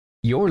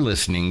You're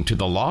listening to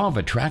the Law of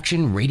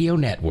Attraction Radio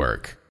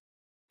Network.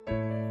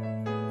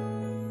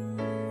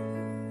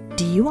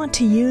 Do you want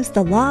to use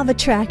the law of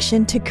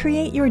attraction to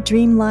create your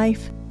dream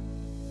life?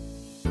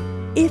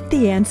 If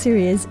the answer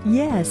is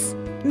yes,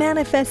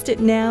 Manifest It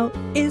Now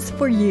is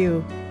for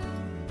you.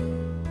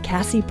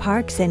 Cassie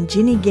Parks and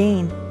Ginny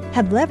Gain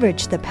have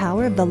leveraged the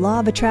power of the law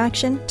of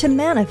attraction to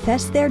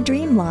manifest their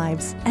dream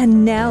lives,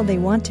 and now they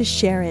want to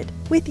share it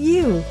with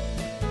you.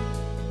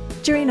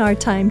 During our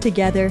time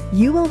together,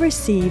 you will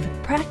receive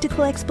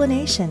practical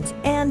explanations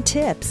and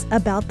tips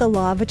about the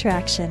law of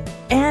attraction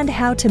and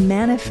how to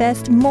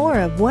manifest more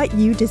of what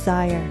you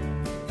desire.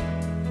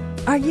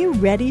 Are you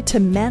ready to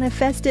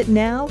manifest it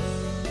now?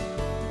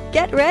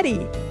 Get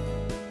ready!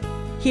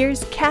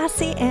 Here's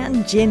Cassie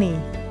and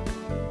Ginny.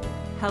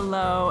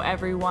 Hello,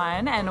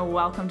 everyone, and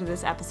welcome to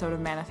this episode of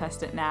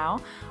Manifest It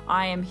Now.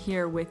 I am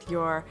here with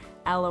your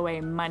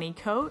LOA money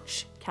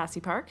coach,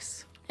 Cassie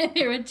Parks.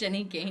 Here with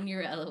Ginny Gain,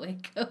 your LOA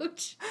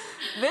coach.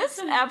 This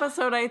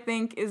episode, I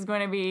think, is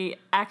going to be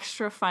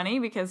extra funny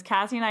because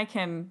Cassie and I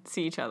can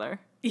see each other.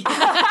 Yeah.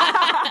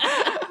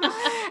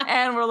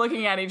 And we're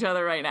looking at each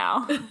other right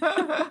now.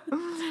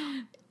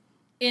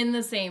 In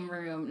the same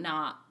room,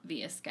 not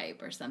via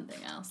Skype or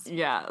something else.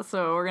 Yeah,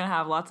 so we're going to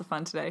have lots of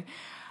fun today.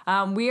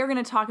 We are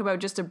going to talk about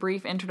just a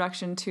brief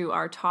introduction to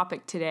our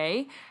topic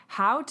today,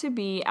 how to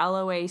be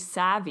LOA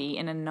savvy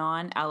in a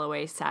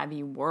non-LOA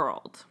savvy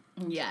world.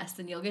 Yes,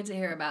 and you'll get to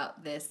hear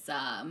about this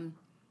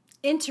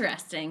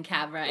interesting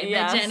cab ride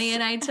that Jenny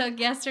and I took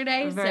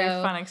yesterday. Very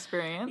fun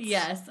experience.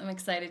 Yes, I'm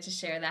excited to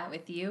share that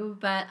with you.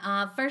 But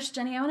first,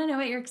 Jenny, I want to know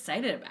what you're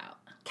excited about.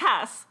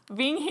 Cass,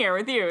 being here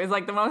with you is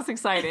like the most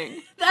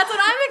exciting. That's what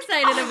I'm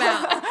excited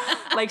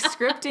about. Like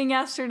scripting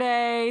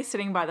yesterday,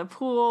 sitting by the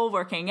pool,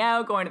 working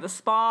out, going to the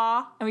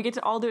spa, and we get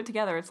to all do it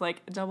together. It's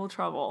like double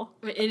trouble.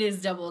 It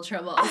is double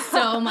trouble.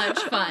 So much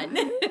fun.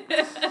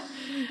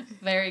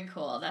 Very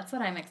cool. That's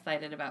what I'm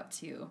excited about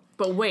too.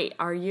 But wait,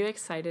 are you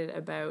excited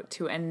about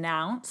to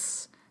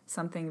announce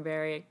something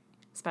very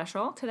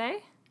special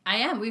today? I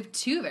am. We have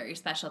two very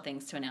special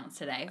things to announce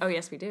today. Oh,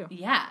 yes, we do.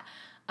 Yeah.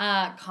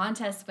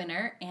 Contest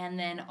winner, and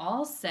then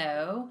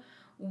also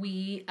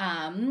we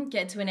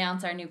get to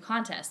announce our new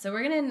contest. So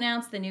we're going to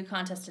announce the new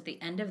contest at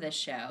the end of this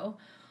show,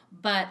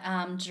 but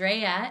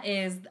Drea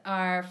is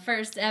our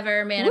first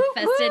ever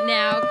Manifested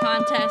Now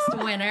contest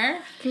winner.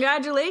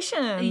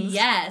 Congratulations.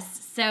 Yes.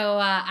 So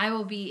I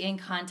will be in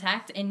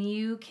contact, and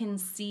you can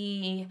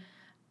see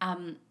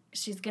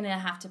she's going to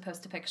have to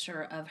post a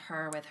picture of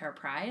her with her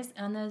prize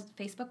on the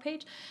Facebook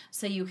page,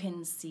 so you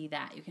can see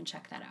that. You can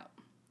check that out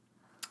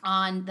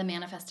on the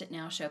Manifest It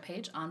Now show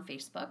page on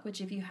Facebook,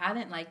 which if you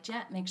haven't liked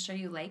yet, make sure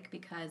you like,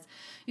 because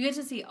you get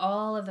to see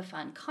all of the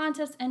fun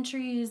contest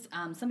entries.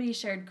 Somebody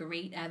shared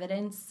great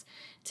evidence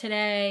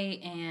today,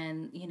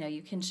 and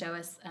you can show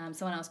us.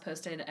 Someone else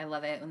posted, I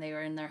love it, when they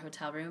were in their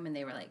hotel room and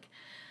they were like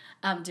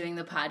doing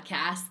the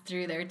podcast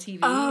through their TV.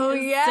 Oh,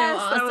 yes. So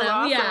awesome. That was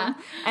awesome. Yeah.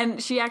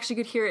 And she actually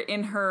could hear it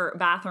in her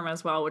bathroom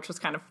as well, which was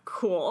kind of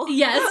cool.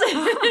 Yes.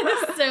 It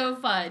was so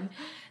fun.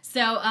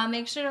 So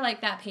make sure to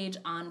like that page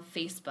on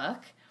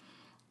Facebook.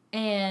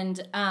 And,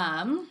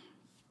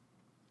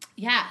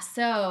 yeah,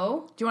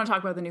 so... Do you want to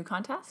talk about the new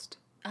contest?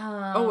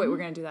 Oh, wait, we're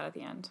going to do that at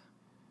the end.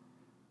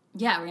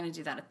 Yeah, we're going to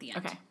do that at the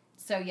end. Okay.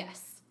 So,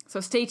 yes. So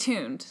stay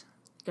tuned.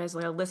 You guys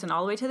will listen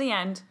all the way to the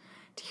end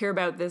to hear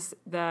about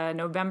the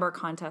November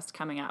contest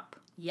coming up.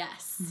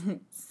 Yes.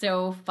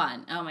 So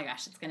fun. Oh, my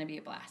gosh, it's going to be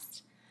a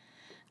blast.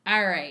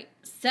 All right.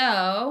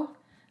 So,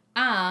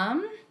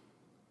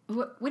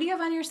 what do you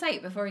have on your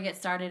site before we get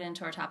started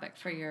into our topic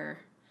for your...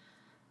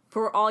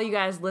 For all you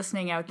guys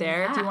listening out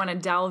there, Yeah. if you want to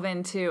delve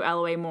into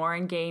LOA more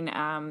and gain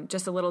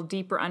just a little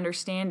deeper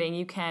understanding,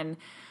 you can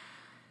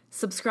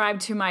subscribe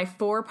to my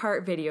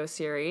 4-part video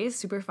series.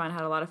 Super fun.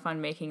 Had a lot of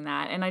fun making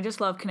that. And I just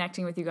love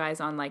connecting with you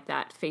guys on like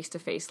that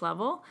face-to-face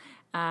level.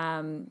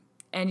 And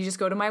you just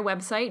go to my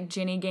website,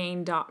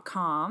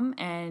 ginnygain.com,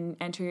 and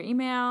enter your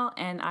email,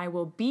 and I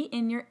will be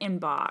in your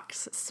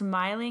inbox,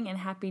 smiling and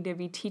happy to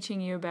be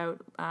teaching you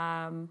about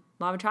law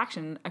of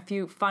attraction, a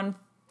few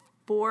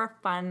 4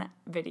 fun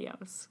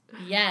videos.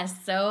 Yes,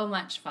 so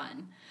much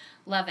fun.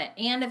 Love it.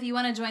 And if you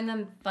want to join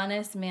the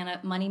funnest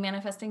money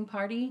manifesting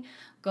party,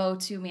 go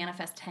to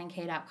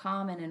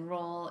manifest10k.com and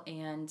enroll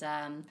and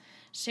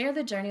share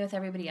the journey with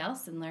everybody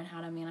else and learn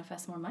how to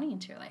manifest more money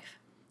into your life.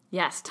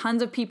 Yes,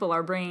 tons of people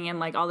are bringing in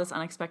like all this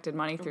unexpected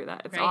money through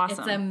that. It's awesome.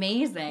 It's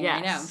amazing.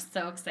 Yes. I know. I'm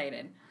so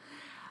excited.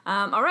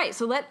 All right,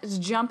 so let's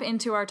jump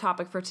into our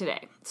topic for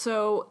today.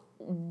 So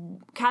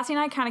Cassie and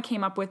I kind of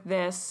came up with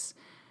this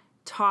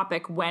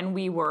topic when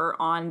we were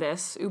on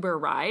this Uber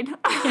ride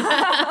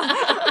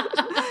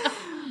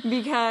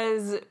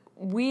because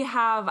we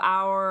have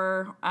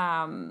our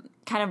kind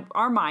of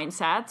our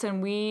mindsets,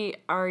 and we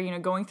are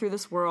going through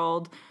this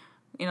world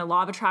in a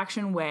law of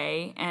attraction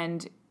way,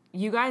 and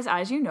you guys,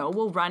 as you know,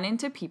 will run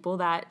into people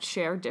that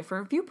share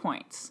different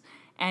viewpoints,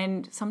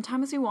 and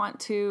sometimes we want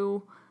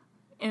to,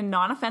 in a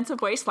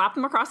non-offensive way, slap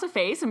them across the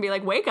face and be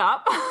like, wake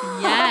up.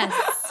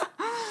 Yes.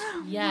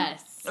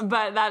 Yes.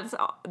 But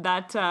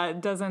that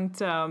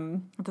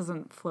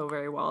doesn't flow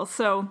very well.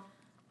 So,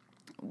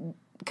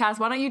 Cass,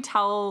 why don't you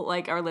tell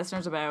like our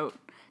listeners about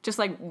just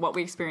like what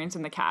we experienced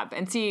in the cab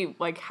and see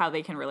like how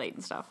they can relate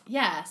and stuff.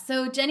 Yeah.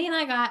 So Jenny and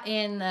I got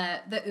in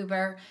the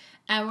Uber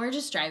and we're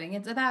just driving.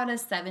 It's about a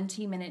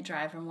 17-minute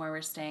drive from where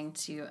we're staying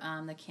to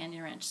the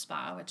Canyon Ranch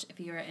Spa, which if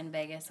you are in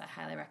Vegas, I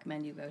highly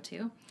recommend you go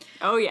to.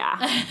 Oh,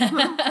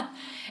 yeah.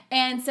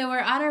 And so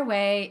we're on our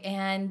way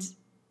and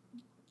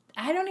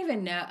I don't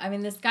even know. I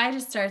mean, this guy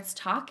just starts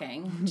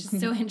talking, which is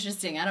so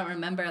interesting. I don't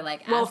remember,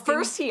 like, well, asking.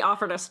 first he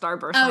offered a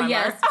Starburst. Oh,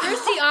 yes.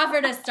 First he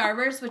offered a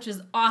Starburst, which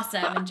was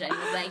awesome. And Jenny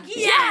was like,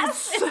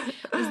 yes!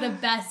 It was the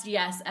best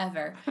yes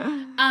ever.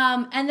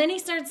 And then he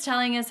starts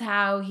telling us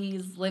how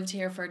he's lived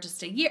here for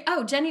just a year.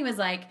 Oh, Jenny was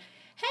like,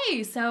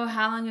 hey, so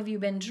how long have you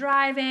been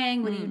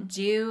driving? What do you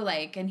do?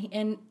 Like,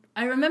 and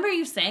I remember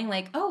you saying,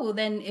 like, oh, well,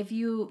 then if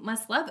you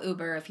must love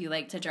Uber if you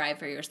like to drive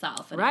for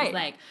yourself. And right. I was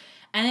like...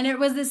 And then it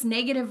was this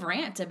negative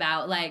rant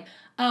about, like,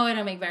 oh, I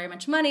don't make very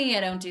much money.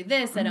 I don't do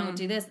this. I don't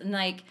do this. And,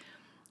 like,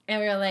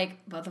 and we were like,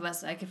 both of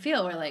us, I could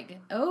feel, we're like,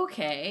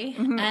 okay.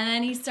 And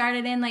then he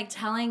started in, like,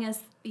 telling us,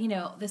 you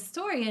know, the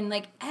story. And,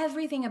 like,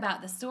 everything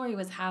about the story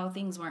was how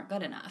things weren't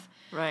good enough.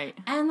 Right.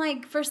 And,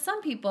 like, for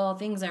some people,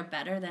 things are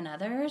better than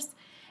others.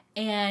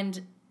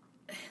 And,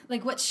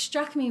 like, what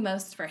struck me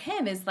most for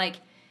him is, like,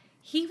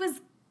 he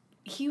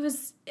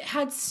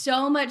had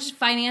so much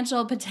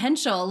financial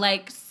potential,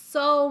 like,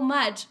 so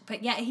much,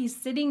 but yet he's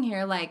sitting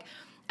here like,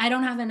 I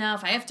don't have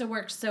enough. I have to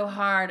work so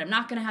hard. I'm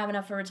not going to have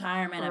enough for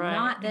retirement. Right. I'm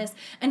not this.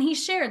 And he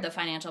shared the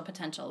financial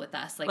potential with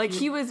us. Like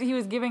he was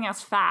giving us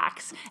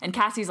facts, and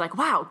Cassie's like,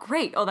 wow,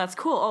 great. Oh, that's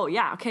cool. Oh,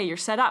 yeah. Okay, you're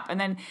set up. And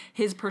then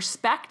his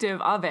perspective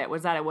of it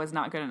was that it was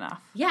not good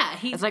enough. Yeah.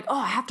 It's like, oh,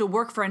 I have to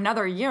work for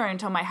another year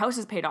until my house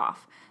is paid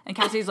off. And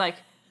Cassie's like,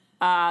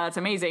 that's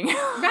amazing.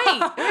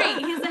 Right.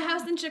 He has a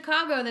house in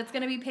Chicago that's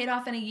going to be paid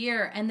off in a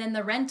year. And then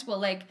the rent will,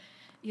 like,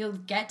 you'll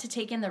get to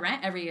take in the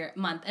rent every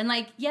month. And,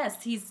 like,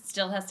 yes, he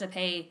still has to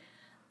pay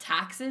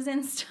taxes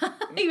and stuff.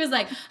 He was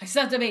like, I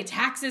still have to pay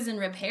taxes and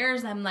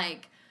repairs. I'm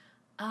like,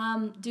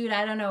 dude,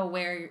 I don't know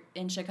where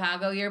in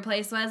Chicago your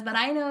place was, but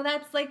I know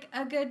that's, like,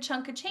 a good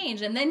chunk of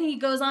change. And then he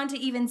goes on to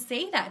even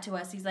say that to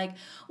us. He's like,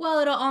 well,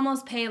 it'll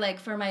almost pay, like,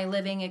 for my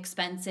living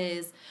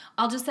expenses.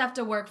 I'll just have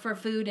to work for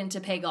food and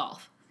to pay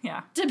golf.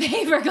 Yeah. To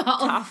pay for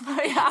golf. Tough.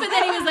 Yeah. But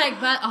then he was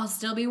like, but I'll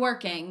still be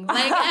working.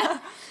 Like,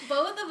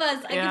 both of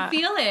us, I could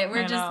feel it.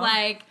 We're just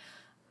like,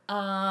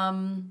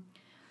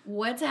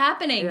 what's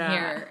happening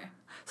here?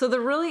 So the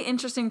really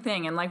interesting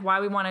thing, and like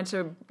why we wanted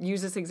to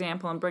use this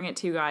example and bring it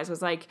to you guys,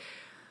 was like,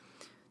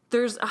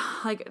 there's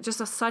like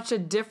just such a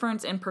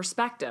difference in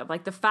perspective.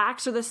 Like the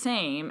facts are the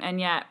same, and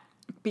yet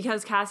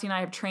because Cassie and I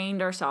have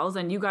trained ourselves,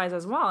 and you guys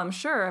as well, I'm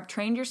sure, have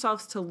trained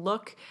yourselves to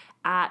look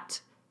at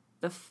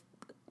the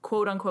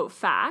quote-unquote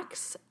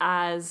facts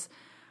as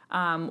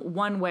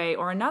one way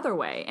or another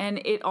way.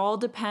 And it all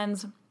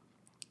depends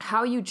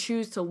how you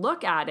choose to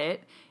look at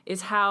it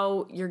is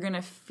how you're going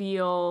to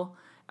feel,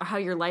 or how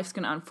your life's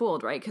going to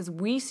unfold, right? Because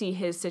we see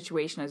his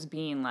situation as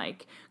being,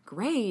 like,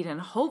 great and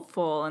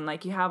hopeful, and,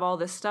 like, you have all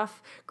this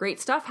stuff, great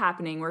stuff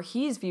happening, where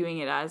he's viewing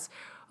it as,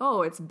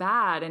 oh, it's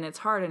bad and it's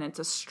hard and it's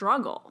a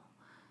struggle.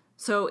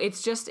 So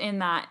it's just in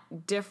that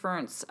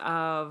difference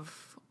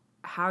of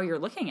how you're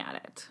looking at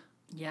it.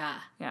 Yeah.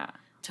 Yeah.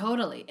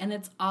 Totally.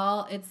 And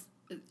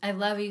I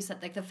love you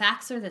said, like, the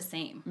facts are the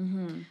same.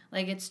 Mm-hmm.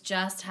 Like, it's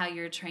just how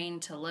you're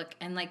trained to look.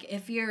 And, like,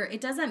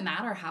 it doesn't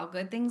matter how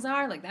good things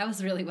are. Like, that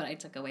was really what I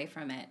took away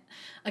from it.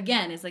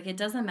 Again, it's like, it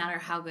doesn't matter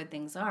how good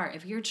things are.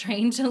 If you're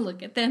trained to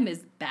look at them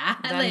as bad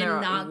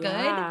and not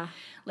good,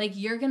 like,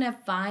 you're going to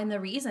find the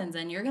reasons,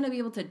 and you're going to be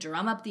able to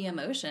drum up the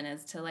emotion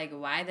as to, like,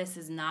 why this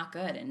is not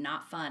good and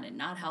not fun and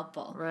not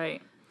helpful.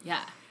 Right.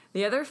 Yeah.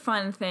 The other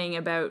fun thing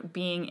about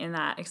being in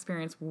that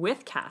experience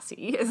with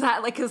Cassie is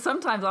that, like, because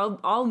sometimes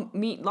I'll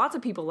meet lots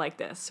of people like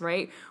this,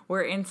 right?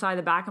 Where inside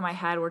the back of my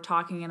head we're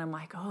talking, and I'm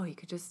like, oh, you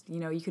could just,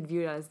 you could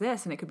view it as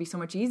this, and it could be so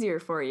much easier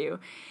for you.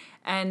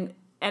 And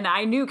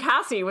I knew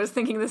Cassie was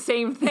thinking the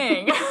same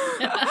thing.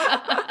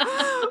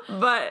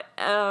 But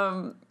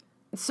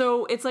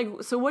so it's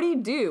like, so what do you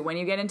do when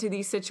you get into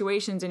these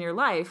situations in your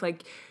life?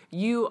 Like,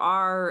 you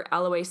are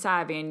LOA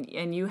savvy,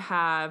 and you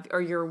have,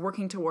 or you're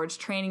working towards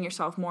training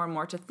yourself more and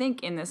more to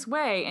think in this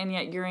way, and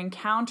yet you're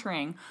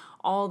encountering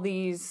all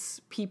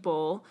these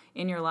people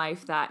in your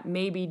life that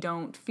maybe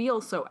don't feel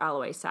so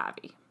LOA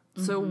savvy.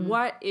 Mm-hmm. So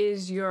what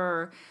is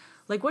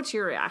what's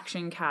your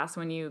reaction, Cass,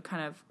 when you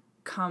kind of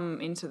come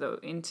into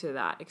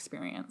that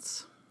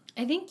experience?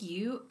 I think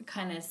you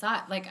kind of saw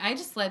it. Like, I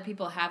just let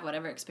people have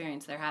whatever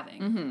experience they're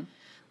having. Mm-hmm.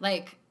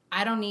 Like,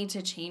 I don't need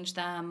to change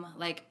them.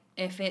 Like,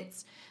 if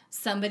it's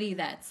somebody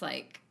that's,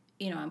 like,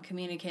 I'm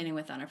communicating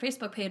with on our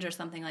Facebook page or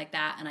something like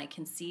that, and I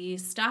can see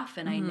stuff,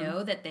 and I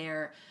know that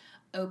they're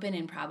open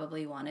and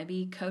probably want to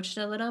be coached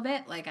a little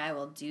bit, like, I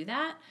will do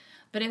that.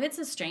 But if it's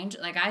a stranger,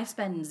 like, I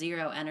spend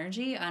zero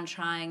energy on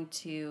trying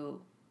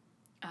to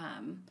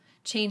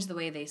change the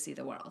way they see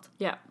the world.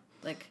 Yeah.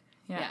 Like,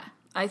 yeah.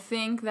 I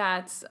think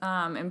that's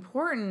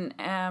important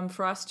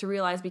for us to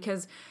realize,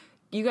 because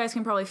you guys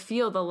can probably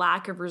feel the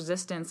lack of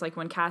resistance, like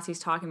when Cassie's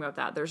talking about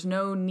that. There's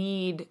no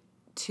need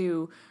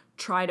to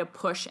try to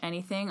push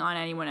anything on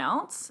anyone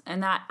else,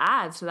 and that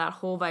adds to that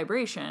whole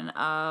vibration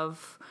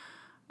of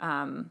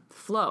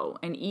flow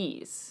and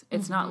ease.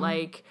 It's not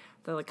like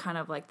the kind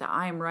of like the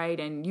I'm right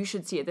and you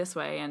should see it this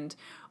way, and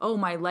oh,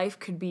 my life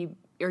could be,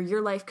 or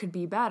your life could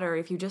be better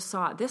if you just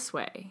saw it this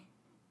way.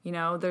 You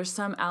know, there's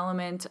some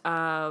element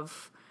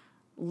of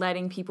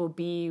letting people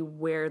be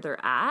where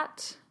they're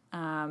at,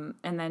 and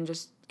then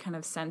just kind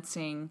of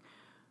sensing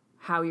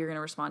how you're going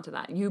to respond to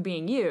that. You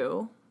being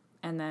you,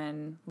 and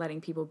then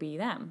letting people be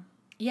them.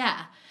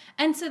 Yeah.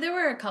 And so there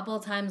were a couple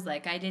of times,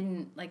 like,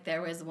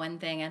 there was one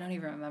thing, I don't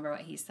even remember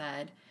what he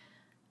said.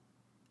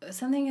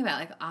 Something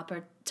about,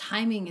 like,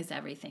 timing is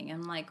everything.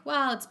 I'm like,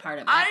 well, it's part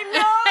of it. I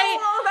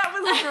know! That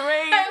was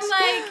great! I'm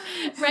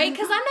like, right?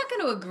 Because I'm not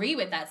going to agree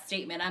with that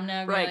statement. I'm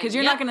not right, because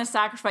you're not going to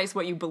sacrifice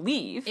what you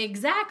believe.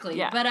 Exactly.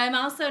 Yeah. But I'm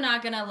also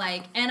not going to,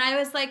 like, and I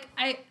was like,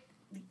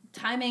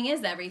 timing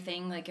is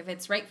everything. Like, if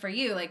it's right for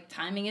you, like,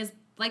 timing is,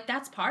 like,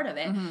 that's part of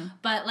it. Mm-hmm.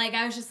 But, like,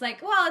 I was just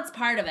like, well, it's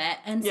part of it.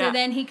 And so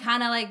then he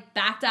kind of, like,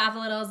 backed off a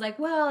little. I was like,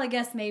 well, I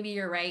guess maybe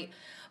you're right.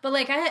 But,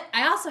 like,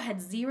 I also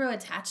had zero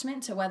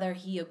attachment to whether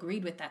he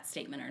agreed with that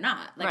statement or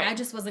not. Like, I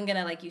just wasn't going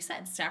to, like you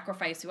said,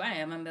 sacrifice who I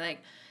am and be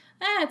like,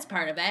 it's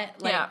part of it.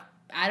 Like,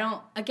 I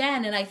don't,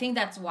 again, and I think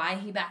that's why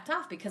he backed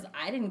off, because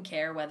I didn't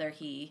care whether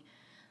he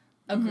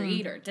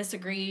agreed or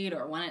disagreed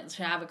or wanted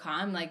to have a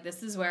con. Like,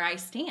 this is where I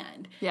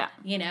stand. Yeah.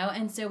 You know?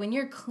 And so when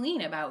you're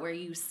clean about where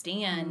you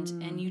stand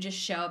and you just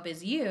show up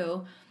as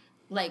you,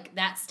 like,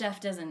 that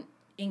stuff doesn't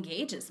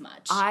engage as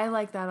much. I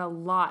like that a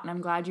lot, and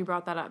I'm glad you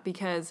brought that up,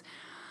 because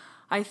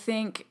I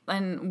think,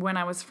 and when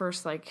I was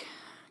first, like,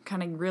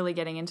 kind of really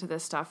getting into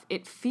this stuff,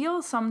 it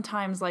feels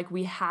sometimes like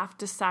we have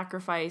to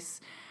sacrifice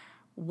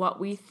what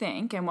we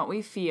think and what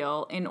we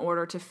feel in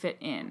order to fit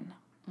in.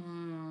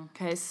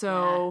 Okay,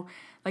 so,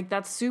 like,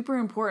 that's super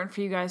important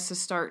for you guys to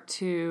start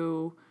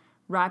to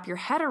wrap your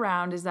head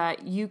around, is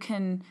that you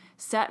can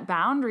set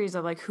boundaries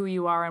of, like, who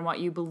you are and what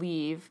you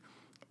believe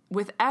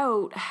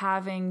without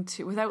having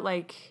to, without,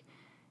 like,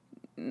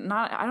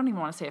 not, I don't even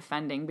want to say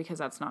offending, because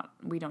that's not,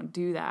 we don't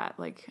do that,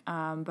 like,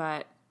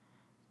 but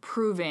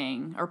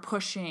proving or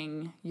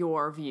pushing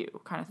your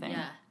view kind of thing.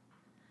 Yeah,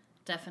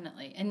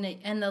 definitely.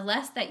 And the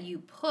less that you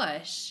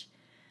push,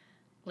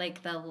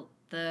 like,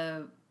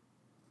 the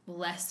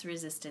less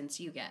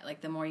resistance you get,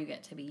 like, the more you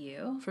get to be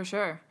you. For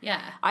sure.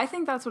 Yeah. I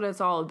think that's what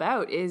it's all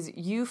about, is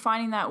you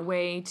finding that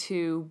way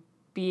to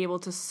be able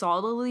to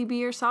solidly be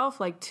yourself,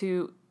 like,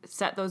 to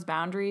set those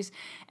boundaries.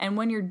 And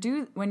when you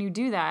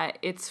do that,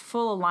 it's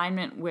full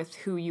alignment with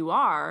who you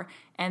are,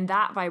 and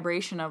that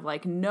vibration of,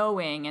 like,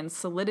 knowing and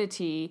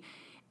solidity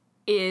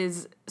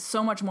is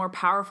so much more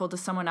powerful to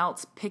someone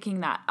else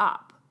picking that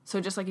up. So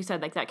just like you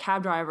said, like that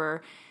cab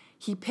driver,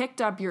 he picked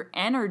up your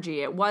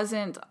energy. It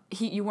wasn't,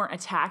 you weren't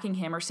attacking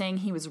him or saying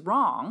he was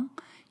wrong.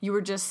 You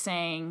were just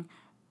saying,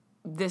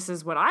 this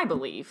is what I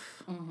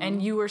believe.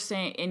 And you were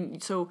saying,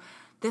 and so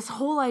this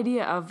whole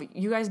idea of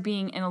you guys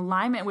being in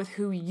alignment with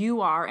who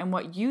you are and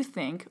what you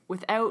think,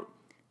 without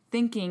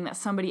thinking that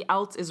somebody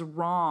else is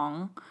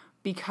wrong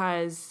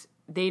because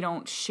they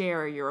don't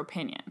share your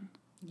opinion.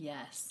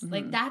 Yes.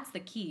 Like, that's the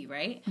key,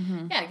 right?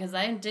 Yeah, because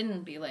I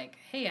didn't be like,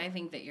 hey, I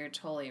think that you're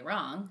totally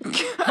wrong.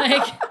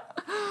 Like,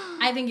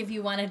 I think if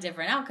you want a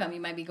different outcome,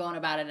 you might be going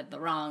about it the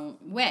wrong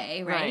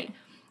way, right?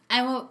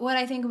 And what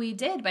I think we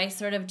did by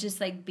sort of just,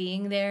 like,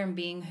 being there and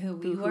being who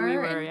we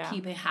were and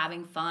keep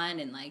having fun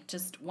and, like,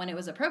 just when it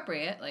was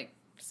appropriate, like,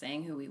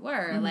 saying who we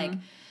were, like,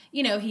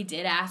 you know, he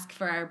did ask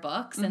for our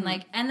books and,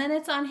 like, and then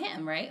it's on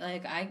him, right?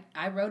 Like,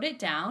 I wrote it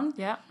down.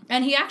 Yeah.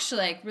 And he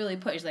actually, like, really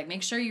pushed, like,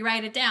 make sure you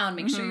write it down.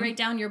 Make sure you write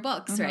down your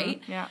books,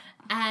 right? Yeah.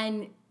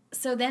 And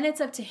so then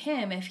it's up to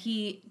him if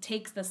he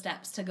takes the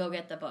steps to go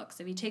get the books,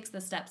 if he takes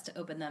the steps to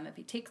open them, if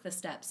he takes the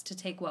steps to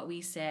take what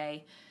we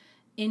say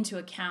into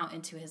account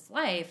into his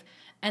life.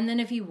 And then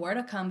if he were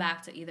to come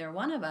back to either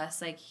one of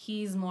us, like,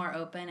 he's more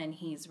open and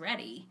he's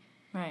ready.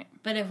 Right.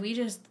 But if we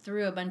just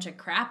threw a bunch of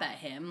crap at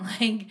him,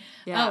 like,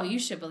 oh, you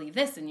should believe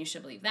this and you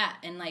should believe that.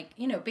 And, like,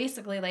 you know,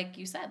 basically, like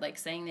you said, like,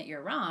 saying that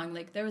you're wrong,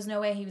 like, there was no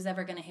way he was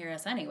ever going to hear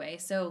us anyway.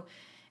 So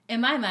in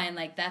my mind,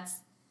 like,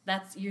 that's,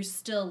 you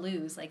still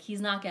lose. Like,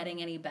 he's not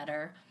getting any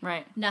better.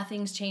 Right.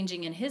 Nothing's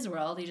changing in his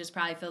world. He just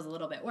probably feels a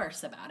little bit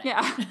worse about it.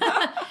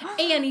 Yeah.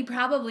 And he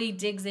probably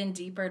digs in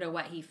deeper to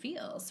what he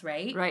feels,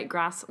 right? Right.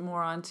 Grasp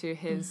more onto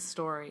his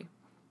story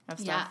of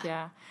stuff.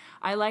 Yeah.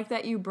 I like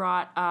that you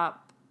brought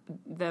up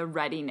the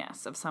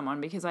readiness of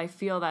someone, because I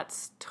feel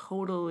that's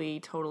totally,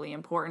 totally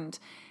important,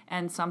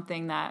 and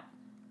something that,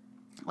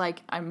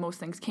 like, most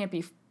things can't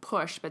be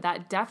pushed, but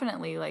that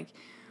definitely, like,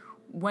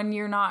 when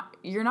you're not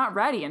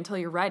ready until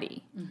you're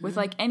ready with,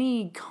 like,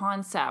 any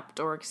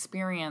concept or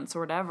experience or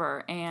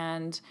whatever,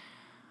 and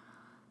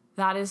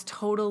that is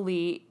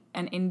totally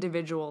an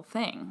individual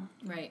thing.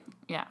 Right.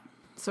 Yeah.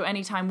 So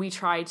anytime we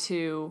try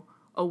to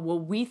oh, well,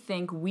 we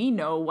think we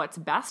know what's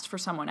best for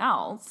someone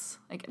else.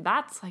 Like,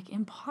 that's, like,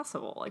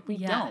 impossible. Like, we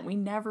don't. We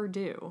never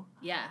do.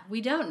 Yeah, we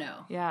don't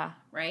know. Yeah.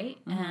 Right?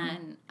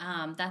 And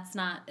it's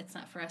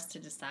not for us to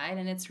decide.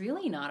 And it's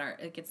really not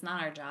it's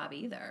not our job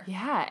either.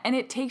 Yeah, and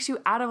it takes you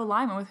out of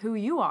alignment with who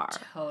you are.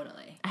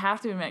 Totally. I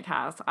have to admit,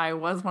 Cass, I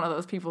was one of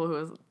those people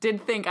who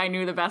did think I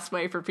knew the best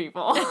way for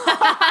people.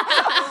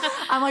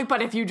 I'm like,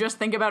 but if you just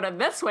think about it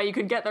this way, you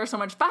could get there so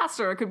much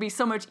faster. It could be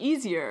so much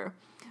easier.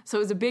 So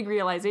it was a big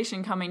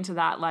realization coming to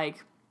that,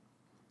 like,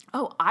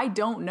 oh, I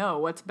don't know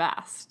what's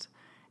best.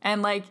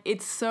 And, like,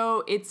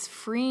 it's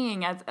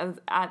freeing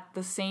at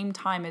the same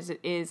time as it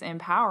is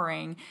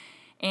empowering.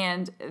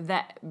 And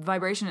that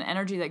vibration and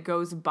energy that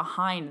goes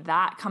behind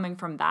that, coming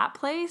from that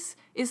place,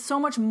 is so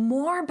much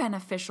more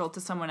beneficial to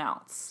someone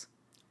else.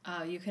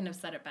 Oh, you couldn't have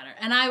said it better.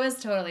 And I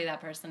was totally that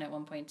person at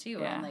one point, too.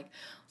 Where I'm like,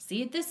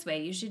 see it this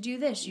way. You should do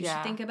this. You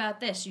should think about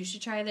this. You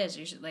should try this.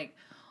 You should, like,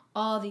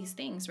 all these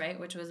things, right?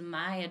 Which was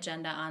my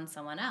agenda on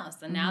someone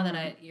else. And now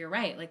that you're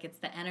right, like, it's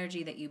the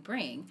energy that you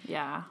bring.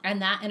 Yeah. And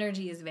that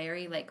energy is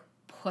very, like,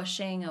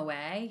 pushing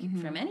away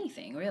from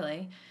anything,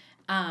 really.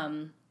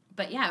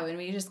 But yeah, when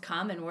we just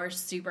come and we're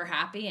super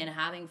happy and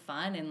having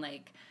fun and,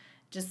 like,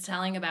 just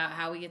telling about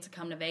how we get to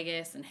come to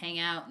Vegas and hang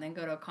out and then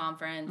go to a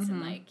conference and,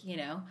 like, you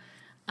know,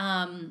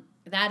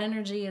 that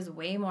energy is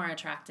way more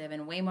attractive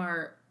and way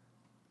more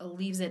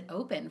leaves it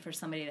open for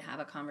somebody to have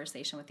a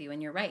conversation with you.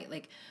 And you're right,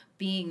 like,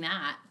 being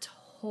that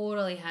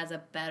totally has a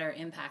better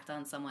impact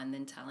on someone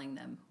than telling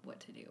them what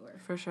to do.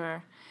 For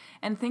sure.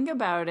 And think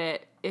about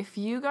it, if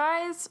you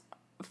guys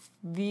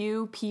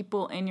view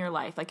people in your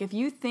life, like, if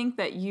you think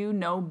that you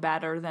know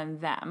better than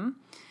them,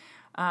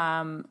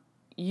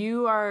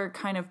 you are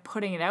kind of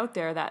putting it out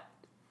there that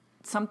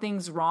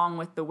something's wrong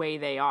with the way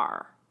they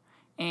are.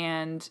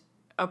 And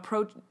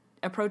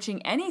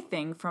approaching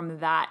anything from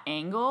that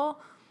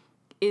angle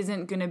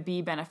isn't going to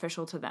be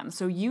beneficial to them.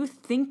 So you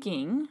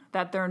thinking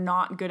that they're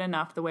not good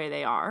enough the way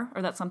they are,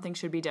 or that something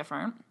should be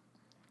different,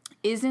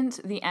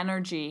 isn't the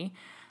energy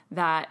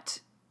that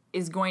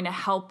is going to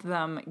help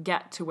them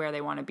get to where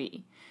they want to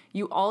be.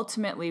 You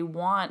ultimately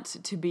want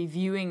to be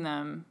viewing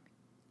them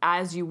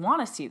as you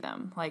want to see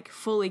them, like,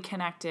 fully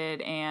connected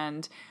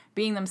and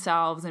being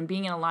themselves and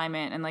being in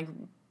alignment and, like,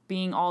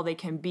 being all they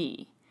can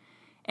be.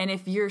 And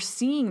if you're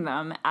seeing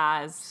them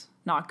as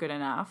not good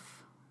enough,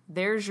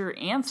 there's your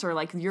answer.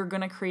 Like, you're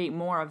going to create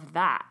more of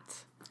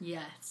that.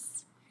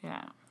 Yes.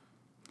 Yeah.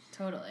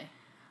 Totally.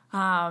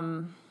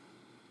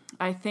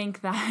 I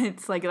think that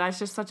it's, like, that's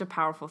just such a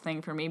powerful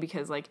thing for me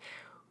because, like,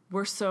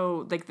 we're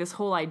so, like, this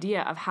whole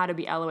idea of how to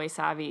be LOA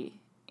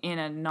savvy in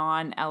a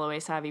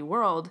non-LOA savvy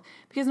world,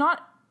 because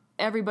not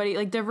everybody,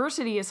 like,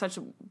 diversity is such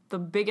the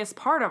biggest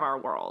part of our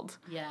world.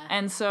 Yeah.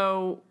 And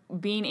so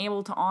being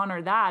able to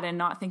honor that and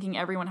not thinking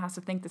everyone has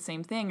to think the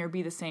same thing or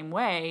be the same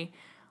way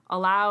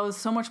allows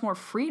so much more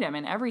freedom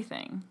in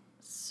everything.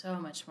 So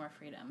much more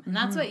freedom. And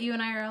that's what you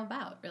and I are all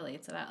about, really.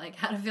 It's about, like,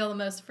 how to feel the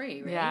most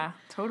free, right? Yeah,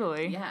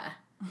 totally. Yeah.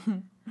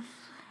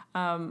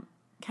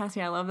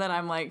 Cassie, I love that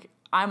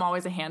I'm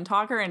always a hand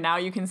talker, and now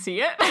you can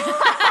see it. And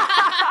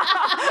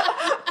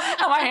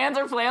my hands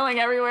are flailing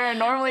everywhere, and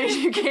normally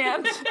you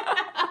can't.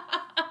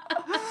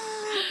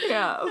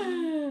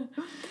 Yeah.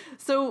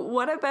 So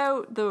what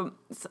about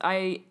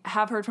I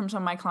have heard from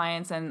some of my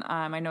clients, and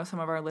I know some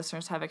of our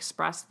listeners have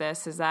expressed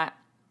this, is that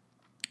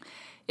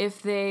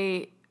if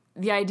the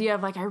idea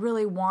of, like, I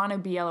really want to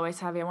be LOA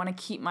savvy, I want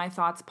to keep my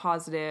thoughts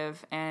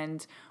positive,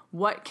 and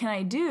what can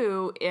I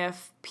do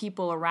if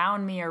people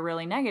around me are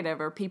really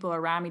negative, or people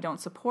around me don't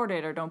support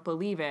it or don't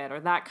believe it, or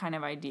that kind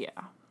of idea?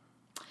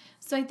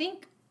 So I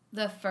think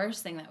the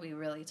first thing that we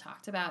really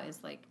talked about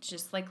is, like,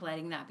 just, like,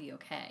 letting that be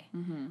okay.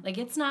 Like,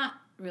 it's not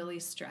really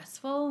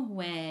stressful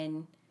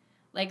when,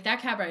 like,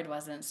 that cab ride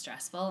wasn't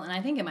stressful, and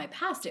I think in my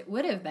past it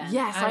would have been.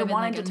 Yes, I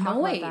wanted to talk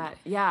about that.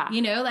 Yeah.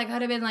 You know, like,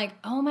 I'd have been like,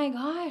 oh my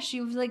gosh,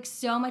 you have, like,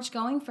 so much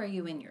going for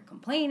you, and you're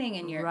complaining,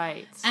 and you're...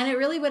 Right. And it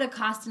really would have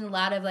cost a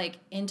lot of, like,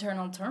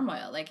 internal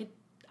turmoil. Like,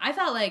 I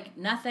felt like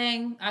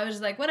nothing. I was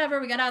just like, whatever,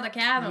 we got out of the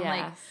cab. I'm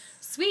like,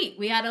 sweet.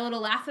 We had a little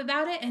laugh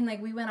about it, and,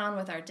 like, we went on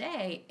with our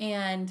day,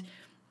 and...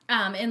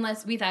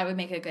 unless we thought it would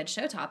make a good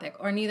show topic,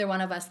 or neither one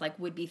of us, like,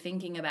 would be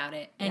thinking about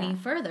it any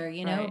further,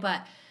 you know?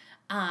 Right.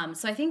 But,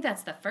 so I think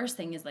that's the first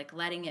thing, is, like,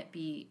 letting it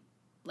be,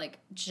 like,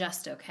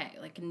 just okay.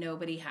 Like,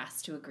 nobody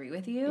has to agree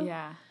with you.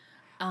 Yeah.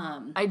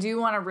 I do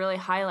want to really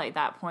highlight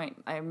that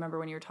point. I remember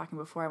when you were talking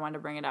before, I wanted to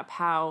bring it up,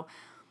 how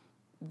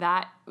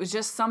that was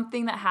just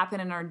something that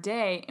happened in our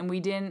day, and we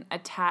didn't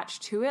attach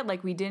to it.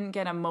 Like, we didn't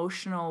get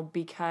emotional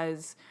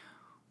because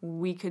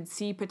we could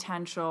see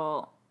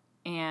potential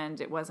and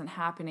it wasn't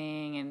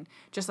happening. And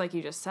just like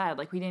you just said,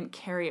 like, we didn't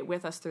carry it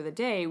with us through the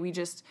day. We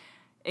just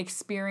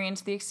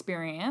experienced the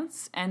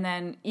experience. And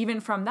then even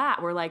from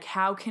that, we're like,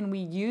 how can we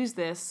use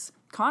this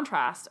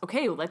contrast?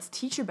 Okay, well, let's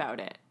teach about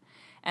it.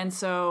 And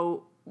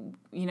so,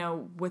 you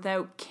know,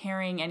 without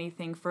carrying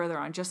anything further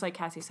on, just like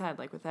Cassie said,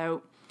 like,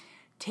 without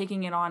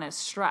taking it on as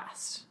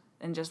stress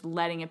and just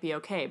letting it be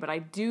okay. But I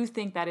do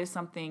think that is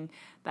something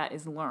that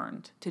is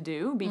learned to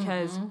do,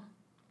 because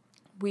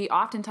we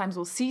oftentimes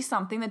will see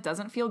something that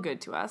doesn't feel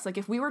good to us. Like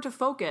if we were to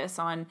focus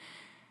on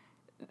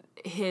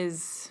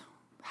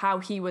how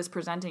he was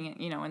presenting it,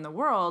 in the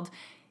world,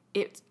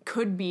 it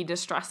could be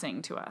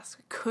distressing to us.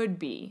 Could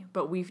be,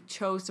 but we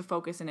chose to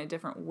focus in a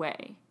different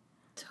way.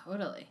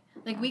 Totally.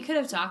 Like we could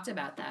have talked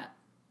about that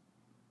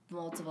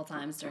multiple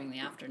times during the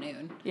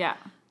afternoon. Yeah.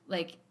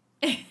 Like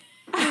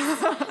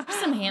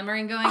some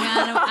hammering going on.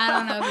 I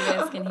don't know if you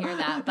guys can hear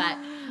that, but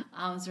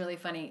it's really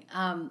funny.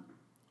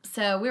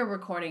 So we were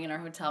recording in our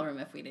hotel room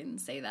if we didn't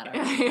say that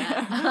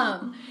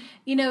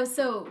already.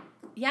 So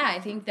yeah, I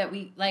think that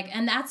we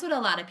and that's what a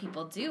lot of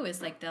people do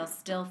is like they'll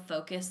still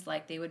focus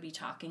like they would be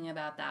talking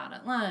about that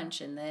at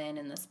lunch and then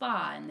in the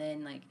spa and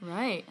then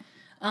right.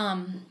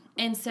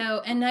 And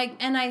so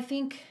I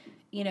think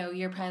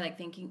you're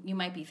probably you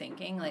might be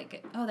thinking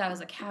like, oh, that was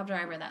a cab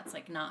driver that's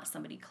like not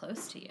somebody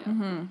close to you.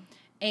 Mm-hmm.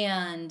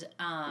 And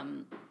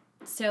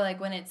so like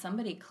when it's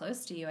somebody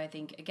close to you, I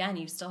think again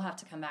you still have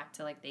to come back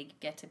to like they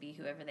get to be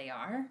whoever they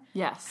are.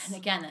 Yes. And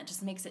again, that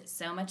just makes it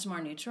so much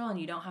more neutral, and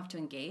you don't have to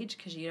engage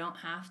because you don't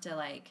have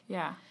to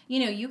yeah.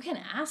 You can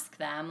ask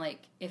them like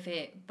if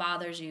it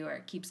bothers you or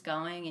it keeps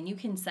going, and you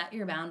can set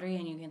your boundary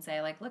and you can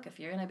say like, look, if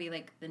you're gonna be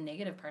like the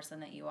negative person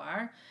that you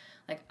are,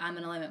 like I'm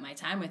gonna limit my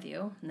time with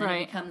you, and then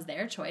right. it becomes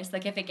their choice.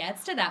 Like if it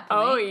gets to that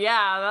point, oh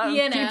yeah,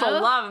 people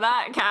love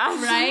that,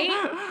 Cass.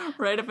 Right?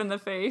 Right up in the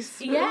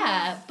face.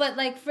 Yeah, but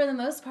like for the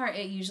most part,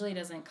 it usually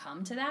doesn't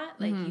come to that.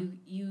 Like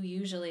you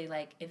usually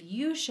like if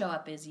you show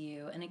up as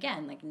you, and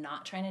again, like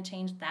not trying to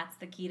change. That's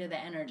the key to the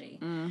energy.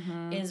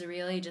 Is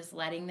really just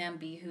letting them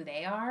be who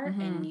they are,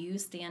 and you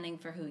standing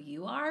for who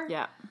you are.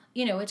 Yeah.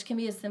 Which can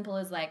be as simple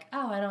as like,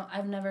 oh,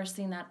 I've never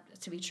seen that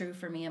to be true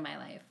for me in my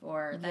life,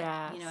 or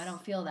that yes. I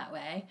don't feel that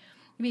way.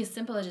 It can be as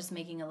simple as just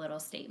making a little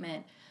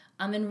statement.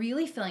 And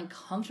really feeling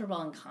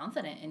comfortable and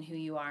confident in who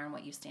you are and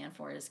what you stand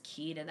for is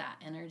key to that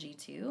energy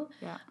too.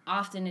 Yeah.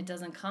 Often it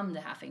doesn't come to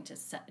having to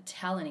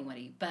tell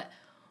anybody, but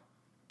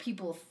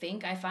people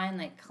think, I find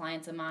like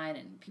clients of mine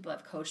and people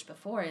I've coached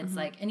before, it's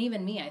like, and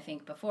even me, I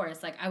think before,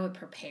 it's like I would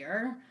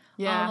prepare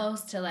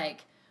almost to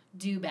like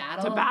do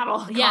battle.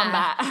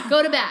 Combat.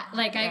 Go to bat.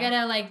 Like I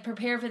gotta like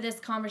prepare for this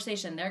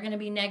conversation. They're gonna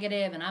be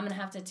negative and I'm gonna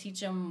have to teach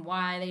them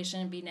why they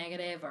shouldn't be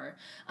negative, or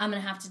I'm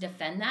gonna have to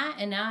defend that.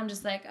 And now I'm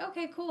just like,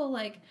 okay, cool.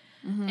 Like,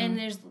 and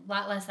there's a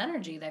lot less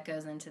energy that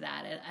goes into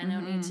that. I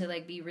don't need to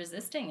like be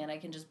resisting it. I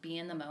can just be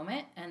in the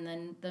moment, and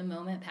then the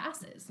moment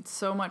passes. It's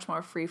so much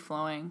more free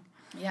flowing.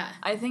 Yeah.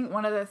 I think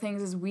one of the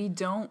things is we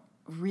don't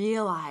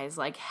realize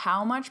like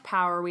how much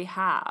power we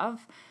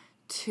have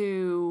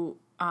to,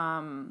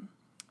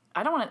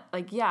 I don't want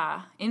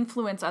to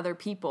influence other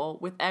people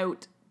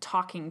without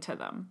talking to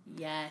them.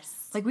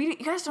 Yes. Like you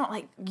guys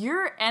don't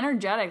you're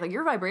energetic, like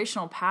your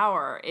vibrational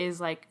power is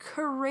like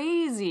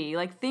crazy.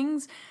 Like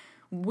things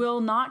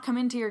will not come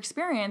into your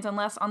experience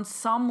unless on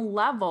some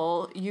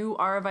level you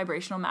are a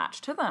vibrational match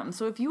to them.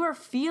 So if you are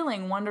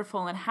feeling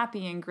wonderful and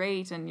happy and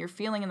great and you're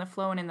feeling in the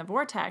flow and in the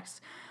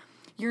vortex,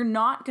 you're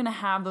not going to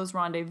have those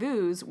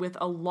rendezvous with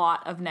a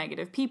lot of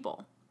negative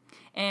people.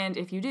 And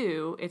if you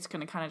do, it's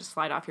going to kind of just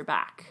slide off your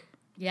back.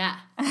 Yeah,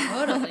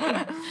 totally.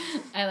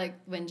 I like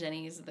when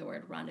Jenny uses the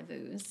word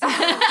rendezvous.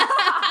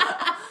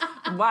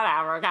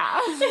 Whatever,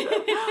 guys.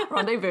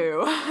 Rendezvous.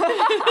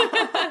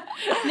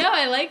 No,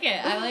 I like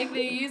it. I like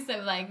the use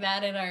of like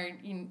that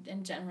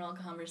in general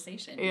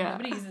conversation. Yeah.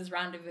 Nobody uses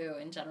rendezvous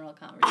in general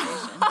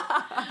conversation.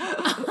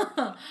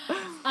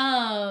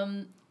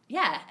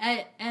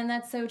 And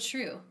that's so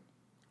true.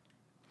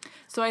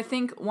 So I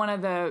think one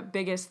of the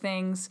biggest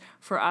things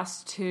for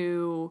us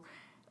to,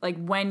 like,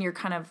 when you're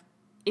kind of,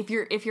 if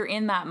you're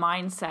in that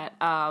mindset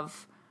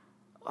of,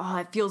 oh,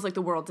 it feels like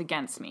the world's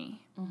against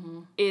me,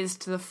 is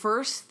to the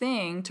first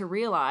thing to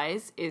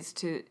realize is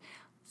to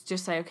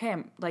just say, okay,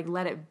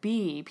 let it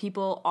be.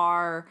 People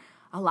are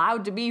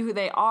allowed to be who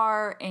they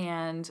are,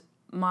 and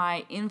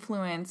my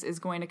influence is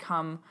going to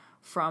come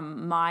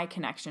from my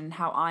connection,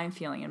 how I'm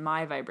feeling, and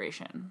my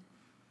vibration.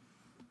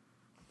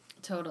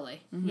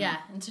 Totally. Yeah.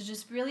 And to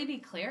just really be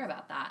clear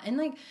about that.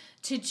 And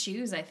to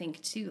choose, I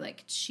think too,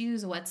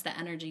 choose what's the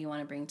energy you want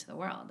to bring to the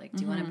world.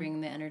 Do you want to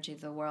bring the energy of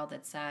the world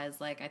that says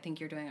I think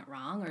you're doing it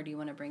wrong? Or do you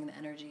want to bring the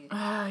energy to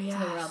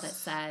the world that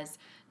says,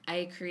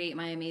 I create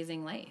my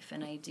amazing life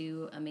and I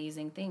do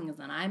amazing things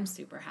and I'm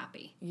super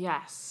happy?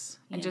 Yes.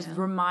 And just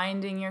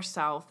reminding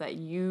yourself that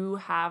you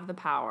have the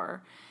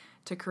power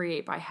to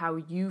create by how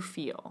you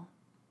feel.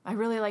 I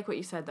really like what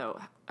you said though.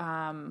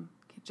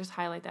 Just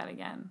highlight that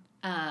again.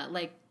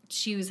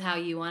 Choose how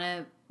you want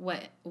to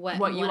what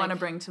you want to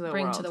bring to the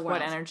world.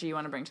 What energy you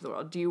want to bring to the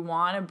world. Do you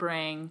want to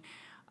bring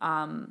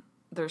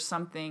there's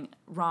something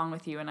wrong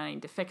with you and I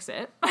need to fix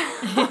it,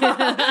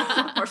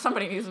 or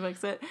somebody needs to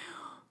fix it?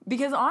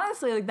 Because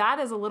honestly, that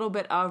is a little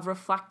bit of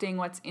reflecting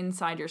what's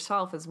inside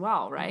yourself as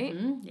well, right?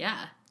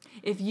 Yeah.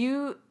 If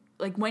you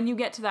when you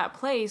get to that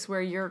place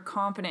where you're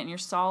confident and you're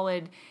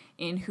solid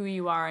in who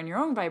you are and your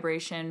own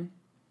vibration,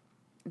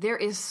 there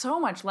is so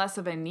much less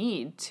of a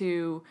need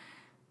to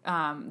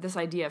this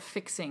idea of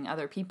fixing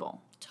other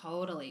people.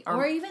 Totally.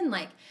 Or even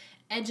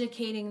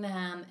educating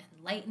them and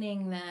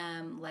enlightening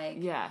them, like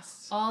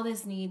Yes. all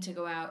this need to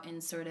go out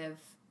and sort of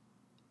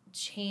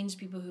change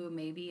people who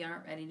maybe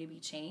aren't ready to be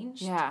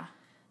changed. Yeah.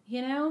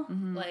 You know?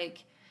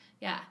 Like,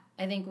 yeah,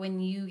 I think when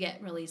you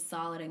get really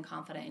solid and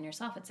confident in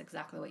yourself, it's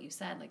exactly what you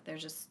said. Like,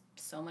 there's just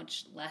so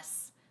much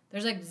less,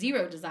 there's like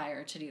zero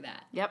desire to do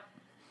that. Yep.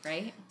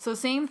 Right? So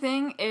same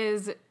thing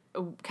is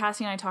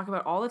Cassie and I talk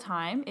about all the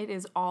time. It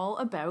is all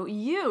about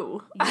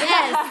you.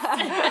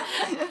 Yes.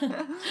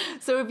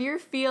 So if you're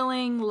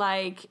feeling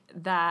like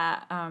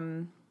that,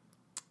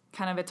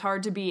 kind of it's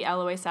hard to be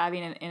LOA savvy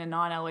in a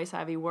non-LOA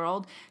savvy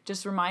world,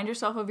 just remind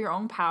yourself of your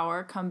own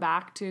power, come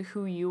back to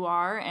who you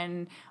are,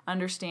 and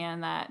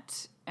understand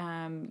that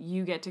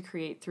you get to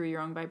create through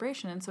your own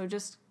vibration. And so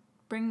just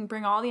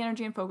bring all the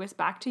energy and focus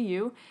back to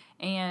you,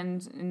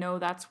 and know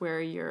that's where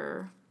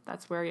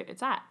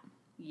it's at.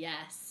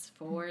 Yes,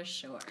 for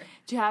sure.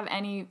 Do you have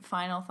any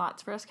final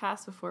thoughts for us,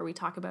 Cass, before we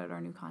talk about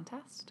our new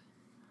contest?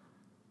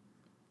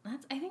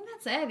 I think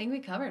that's it. I think we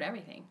covered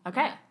everything.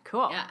 Okay, Yeah.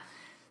 cool. Yeah.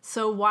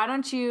 So why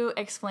don't you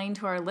explain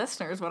to our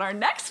listeners what our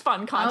next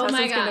fun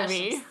contest is going to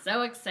be? I'm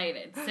so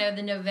excited. So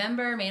the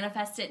November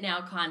Manifest It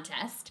Now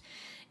contest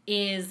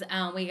is,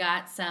 we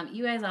got some,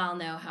 you guys all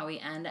know how we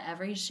end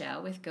every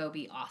show with Go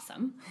Be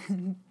Awesome.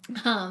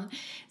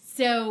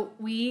 So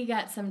we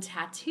got some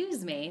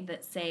tattoos made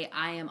that say,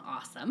 I am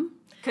awesome.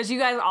 Because you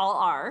guys all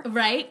are.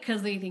 Right,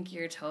 because we think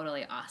you're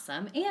totally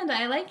awesome. And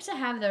I like to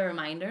have the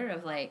reminder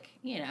of, like,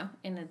 you know,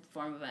 in the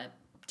form of a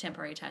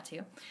temporary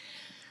tattoo.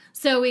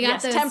 So we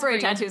got those temporary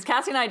tattoos.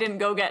 Cassie and I didn't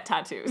go get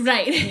tattoos.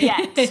 Right.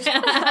 Yet.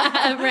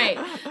 Right.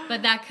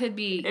 But that could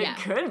be, It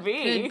could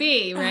be. Could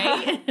be,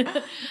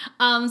 right?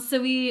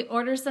 So we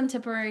ordered some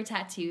temporary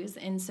tattoos.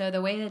 And so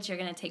the way that you're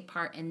going to take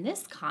part in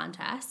this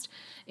contest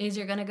is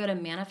you're going to go to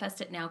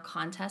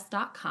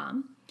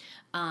manifestitnowcontest.com.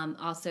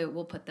 Also,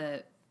 we'll put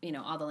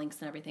all the links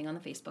and everything on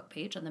the Facebook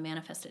page, on the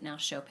Manifest It Now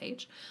show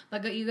page.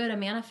 But you go to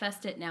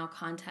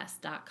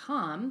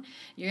manifestitnowcontest.com.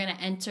 You're going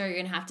to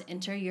have to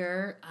enter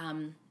your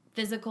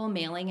physical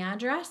mailing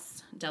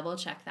address. Double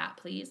check that,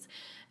 please,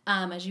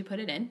 as you put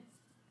it in.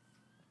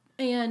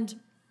 And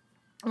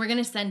we're going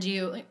to send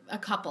you a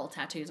couple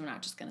tattoos. We're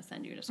not just going to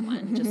send you just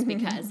one, just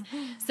because.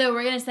 So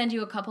we're going to send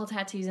you a couple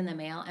tattoos in the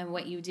mail, and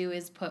what you do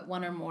is put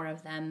one or more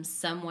of them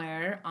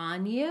somewhere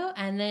on you,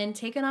 and then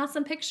take an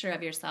awesome picture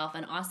of yourself,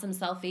 an awesome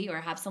selfie, or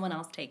have someone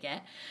else take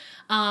it,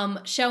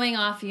 showing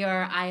off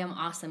your I am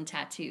awesome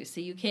tattoo.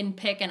 So you can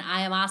pick an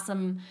I am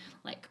awesome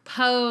like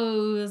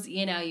pose,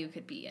 you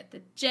could be at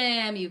the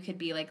gym, you could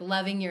be like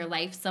loving your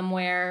life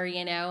somewhere,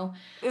 Isn't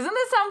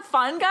this sound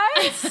fun,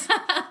 guys?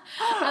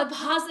 The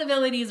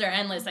possibilities are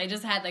endless. I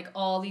just had like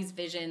all these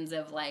visions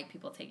of like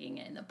people taking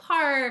it in the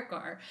park,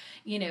 or,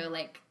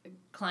 like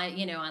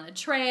on a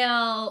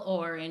trail,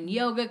 or in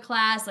yoga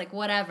class, like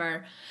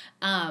whatever.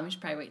 You should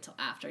probably wait till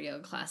after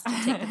yoga class to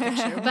take the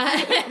picture.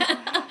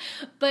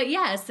 But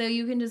yeah, so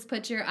you can just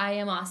put your I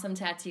am awesome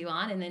tattoo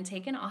on, and then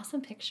take an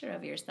awesome picture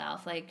of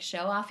yourself, like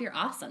show off your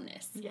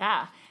awesomeness.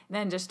 Yeah. And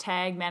then just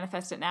tag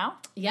Manifest It Now.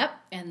 Yep.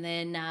 And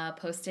then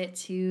post it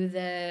to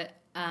the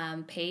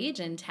page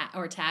and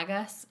tag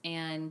us,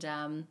 and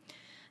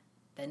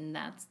then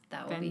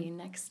that will be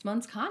next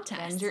month's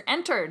contest. And you're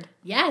entered.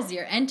 Yes,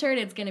 you're entered.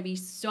 It's going to be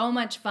so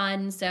much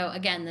fun. So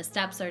again, the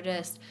steps are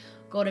just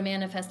go to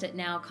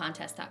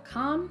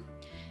manifestitnowcontest.com,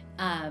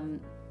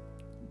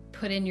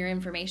 put in your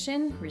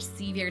information,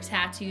 receive your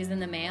tattoos in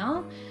the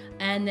mail,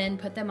 and then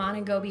put them on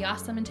and go be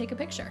awesome and take a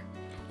picture.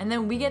 And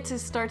then we get to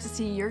start to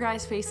see your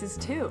guys' faces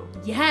too.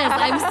 Yes,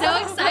 I'm so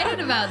excited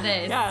about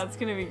this. Yeah, it's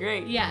going to be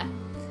great. Yeah.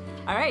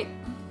 All right.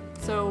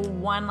 So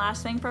one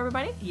last thing for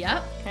everybody.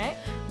 Yep. Okay.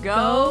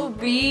 Go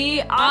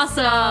be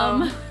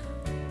awesome.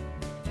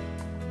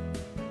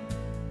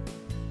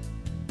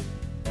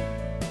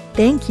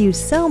 Thank you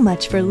so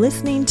much for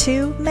listening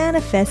to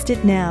Manifest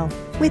It Now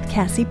with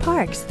Cassie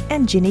Parks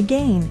and Ginny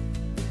Gain.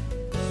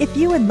 If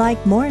you would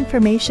like more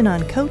information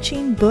on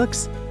coaching,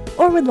 books,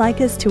 or would like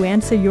us to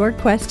answer your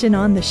question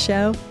on the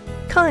show,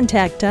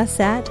 contact us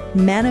at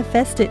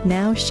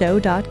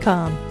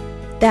manifestitnowshow.com.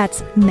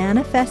 That's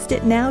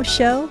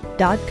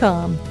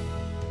manifestitnowshow.com.